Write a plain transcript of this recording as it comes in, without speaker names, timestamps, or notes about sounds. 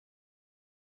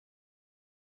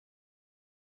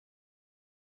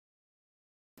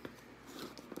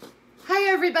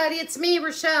everybody, it's me,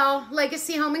 Rochelle,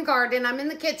 Legacy Home and Garden. I'm in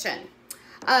the kitchen.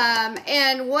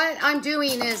 And what I'm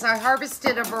doing is I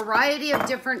harvested a variety of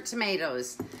different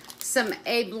tomatoes. Some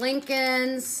Abe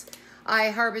Lincolns,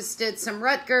 I harvested some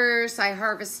Rutgers, I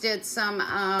harvested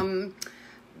some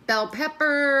bell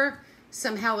pepper,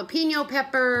 some jalapeno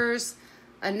peppers,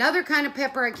 another kind of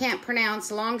pepper I can't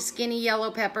pronounce, long skinny yellow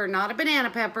pepper, not a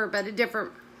banana pepper, but a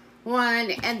different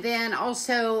one. And then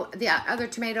also the other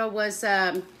tomato was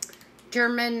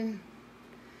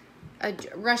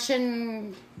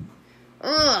Russian,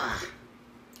 I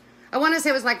want to say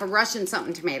it was like a Russian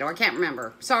something tomato. I can't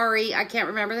remember. Sorry, I can't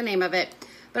remember the name of it.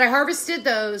 But I harvested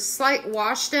those,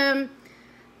 washed them,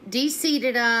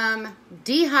 de-seeded them,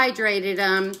 dehydrated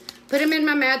them, put them in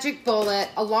my magic bullet,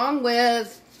 along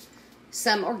with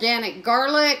some organic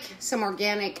garlic, some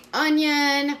organic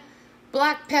onion,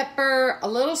 black pepper, a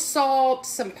little salt,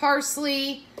 some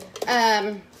parsley,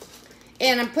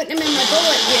 and I'm putting them in my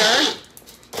bullet here,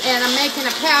 and I'm making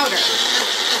a powder.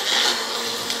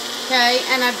 Okay,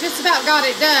 and I've just about got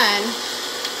it done.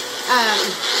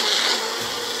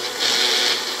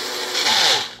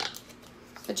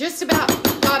 I just about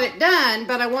got it done,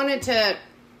 but I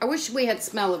wish we had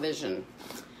smell-o-vision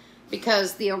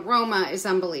because the aroma is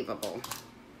unbelievable.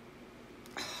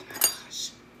 Oh my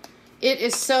gosh. It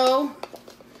is so,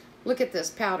 look at this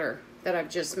powder that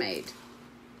I've just made.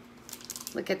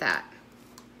 Look at that.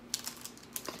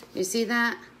 You see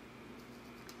that?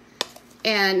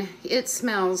 And it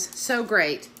smells so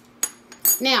great.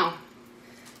 Now,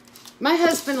 my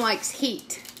husband likes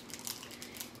heat,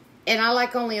 and I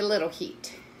like only a little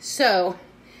heat. So,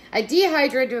 I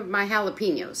dehydrated my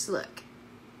jalapenos, look.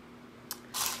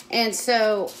 And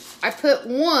so, I put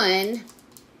one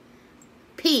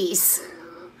piece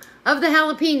of the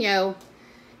jalapeno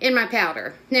in my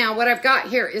powder. Now, what I've got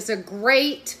here is a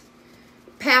great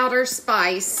powder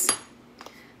spice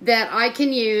that I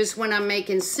can use when I'm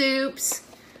making soups,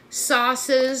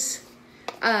 sauces,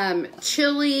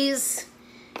 chilies,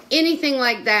 anything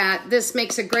like that. This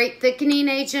makes a great thickening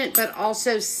agent, but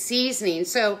also seasoning.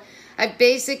 So I've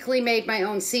basically made my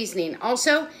own seasoning.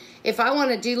 Also, if I want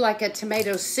to do like a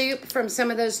tomato soup from some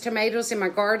of those tomatoes in my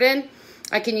garden,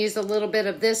 I can use a little bit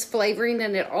of this flavoring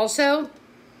in it also.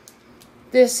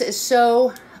 This is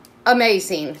so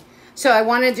amazing. So I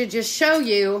wanted to just show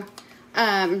you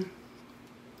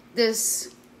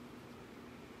this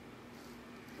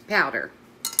powder.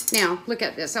 Now, look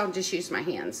at this. I'll just use my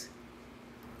hands.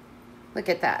 Look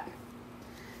at that.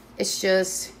 It's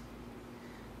just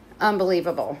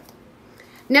unbelievable.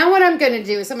 Now what I'm going to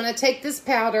do is I'm going to take this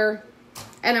powder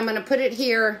and I'm going to put it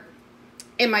here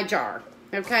in my jar.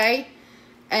 Okay?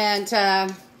 And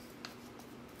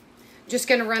just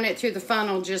going to run it through the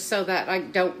funnel just so that I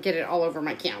don't get it all over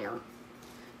my counter.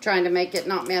 Trying to make it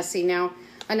not messy. Now,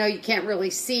 I know you can't really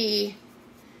see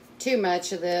too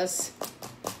much of this,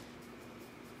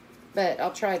 but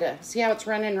I'll try to see how it's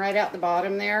running right out the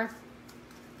bottom there.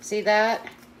 See that?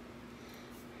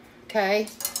 Okay.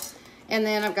 And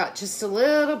then I've got just a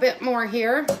little bit more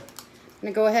here. I'm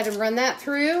going to go ahead and run that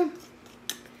through.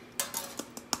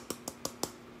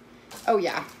 Oh,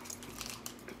 yeah.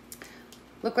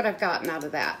 Look what I've gotten out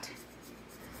of that.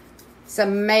 It's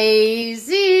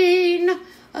amazing.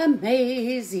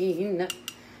 Amazing.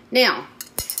 Now,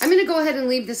 I'm going to go ahead and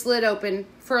leave this lid open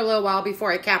for a little while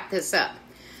before I cap this up.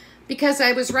 Because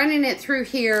I was running it through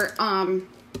here,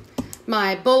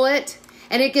 my bullet,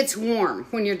 and it gets warm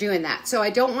when you're doing that. So I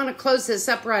don't want to close this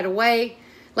up right away,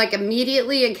 like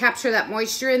immediately, and capture that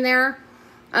moisture in there.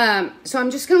 So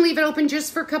I'm just going to leave it open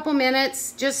just for a couple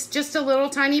minutes, just a little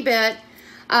tiny bit.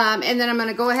 And then I'm going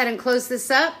to go ahead and close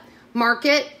this up, mark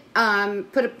it,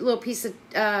 put a little piece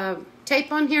of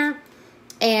tape on here,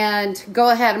 and go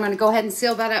ahead. I'm going to go ahead and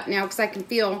seal that up now because I can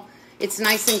feel it's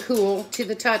nice and cool to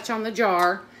the touch on the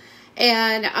jar.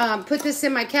 And put this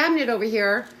in my cabinet over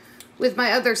here with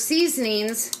my other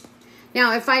seasonings.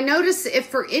 Now, if I notice, if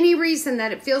for any reason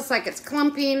that it feels like it's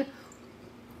clumping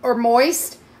or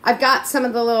moist, I've got some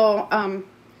of the little,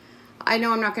 I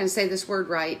know I'm not going to say this word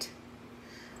right,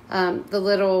 the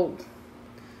little,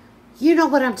 you know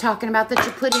what I'm talking about, that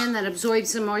you put in that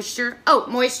absorbs the moisture. Oh,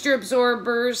 moisture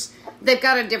absorbers. They've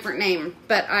got a different name,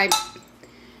 but I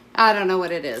don't know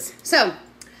what it is. So,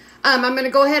 I'm going to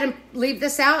go ahead and leave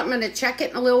this out. I'm going to check it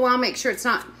in a little while, make sure it's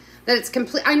not, that it's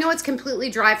complete. I know it's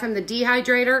completely dry from the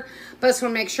dehydrator, but I just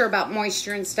want to make sure about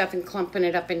moisture and stuff and clumping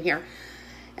it up in here.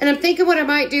 And I'm thinking what I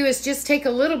might do is just take a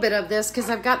little bit of this because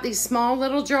I've got these small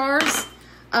little jars,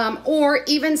 or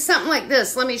even something like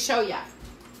this. Let me show you.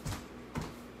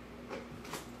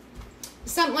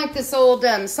 Something like this old,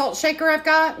 salt shaker I've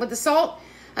got with the salt.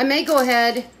 I may go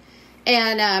ahead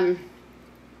and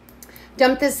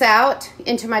dump this out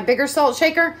into my bigger salt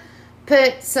shaker,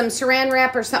 put some saran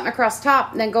wrap or something across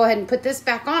top, and then go ahead and put this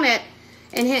back on it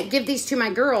and give these to my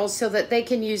girls so that they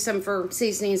can use them for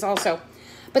seasonings also.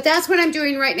 But that's what I'm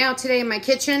doing right now today in my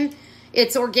kitchen.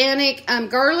 It's organic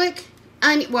garlic.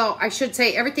 Well, I should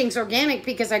say everything's organic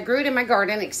because I grew it in my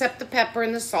garden except the pepper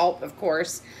and the salt, of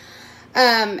course.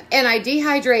 And I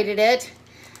dehydrated it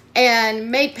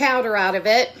and made powder out of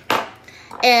it.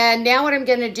 And now what I'm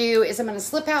going to do is I'm going to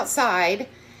slip outside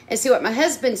and see what my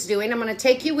husband's doing. I'm going to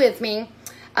take you with me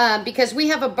because we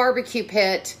have a barbecue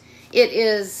pit. It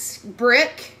is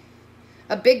brick,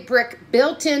 a big brick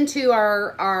built into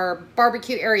our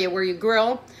barbecue area where you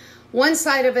grill. One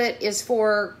side of it is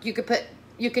for, you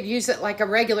could use it like a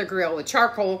regular grill with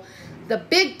charcoal. The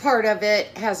big part of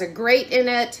it has a grate in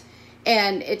it,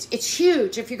 and it's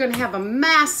huge. If you're going to have a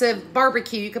massive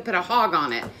barbecue, you could put a hog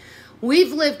on it.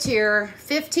 We've lived here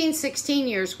 15, 16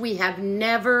 years. We have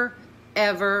never,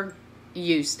 ever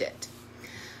used it.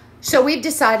 So we've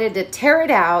decided to tear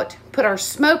it out, put our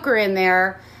smoker in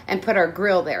there, and put our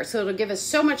grill there. So it'll give us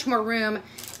so much more room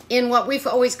in what we've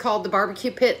always called the barbecue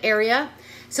pit area.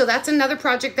 So that's another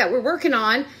project that we're working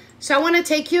on. So I want to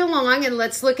take you along and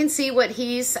let's look and see what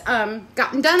he's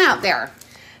gotten done out there.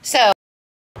 So,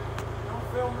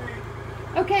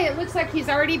 okay, it looks like he's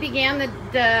already began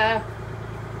the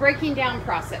breaking down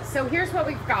process. So here's what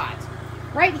we've got.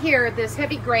 Right here, this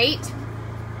heavy grate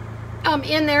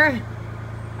in there.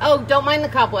 Oh, don't mind the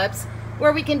cobwebs.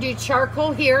 Where we can do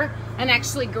charcoal here and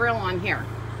actually grill on here.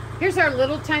 Here's our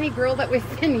little tiny grill that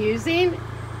we've been using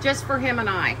just for him and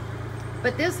I.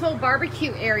 But this whole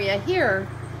barbecue area here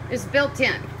is built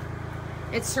in.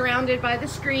 It's surrounded by the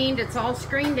screen. It's all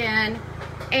screened in.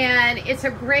 And it's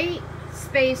a great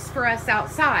space for us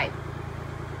outside.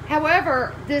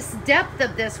 However, this depth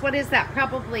of this, what is that,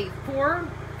 probably 4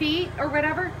 feet or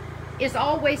whatever, is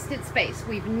all wasted space.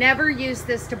 We've never used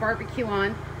this to barbecue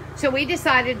on. So we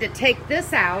decided to take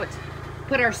this out,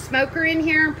 put our smoker in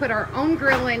here, put our own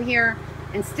grill in here,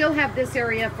 and still have this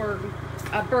area for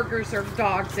burgers or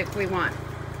dogs if we want.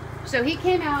 So he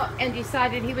came out and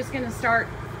decided he was going to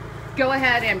go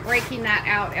ahead and breaking that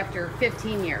out after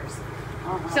 15 years.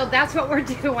 So that's what we're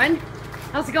doing.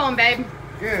 How's it going, babe?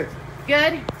 Good.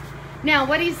 Good? Now,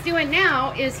 what he's doing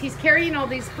now is he's carrying all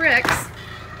these bricks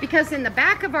because in the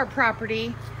back of our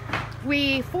property,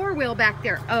 we four-wheel back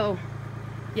there. Oh,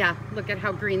 yeah, look at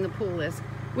how green the pool is.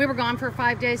 We were gone for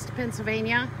 5 days to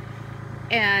Pennsylvania,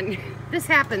 and this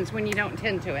happens when you don't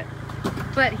tend to it.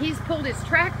 But he's pulled his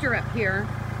tractor up here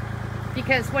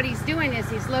because what he's doing is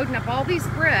he's loading up all these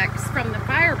bricks from the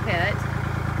fire pit,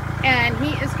 and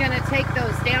he is going to take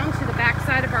those down to the back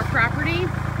side of our property.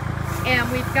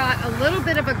 And we've got a little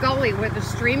bit of a gully where the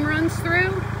stream runs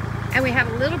through, and we have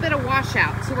a little bit of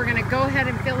washout. So we're going to go ahead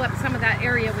and fill up some of that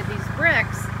area with these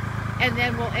bricks, and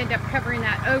then we'll end up covering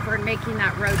that over and making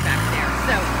that road back there.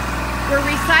 So we're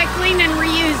recycling and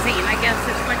reusing, I guess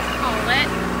is what you call it.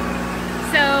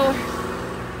 So,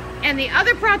 and the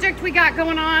other project we got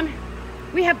going on,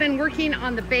 we have been working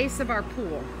on the base of our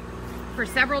pool for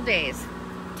several days,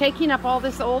 taking up all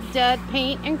this old dead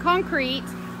paint and concrete.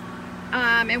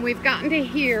 And we've gotten to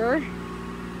here.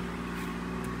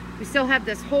 We still have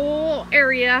this whole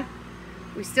area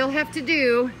we still have to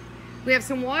do. We have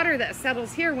some water that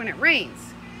settles here when it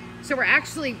rains. So we're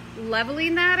actually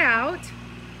leveling that out,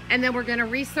 and then we're going to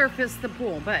resurface the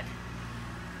pool. But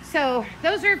so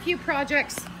those are a few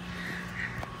projects.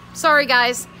 Sorry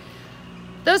guys.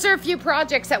 Those are a few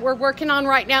projects that we're working on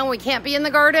right now. We can't be in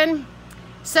the garden.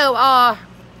 So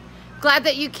glad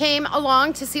that you came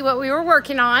along to see what we were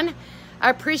working on. I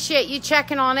appreciate you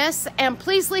checking on us, and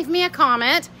please leave me a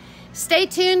comment. Stay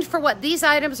tuned for what these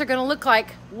items are going to look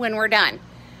like when we're done.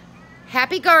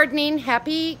 Happy gardening,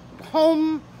 happy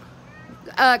home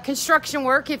construction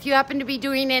work if you happen to be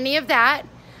doing any of that.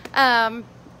 And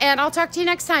I'll talk to you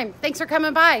next time. Thanks for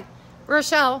coming by.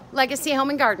 Rochelle, Legacy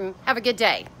Home and Garden. Have a good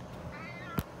day.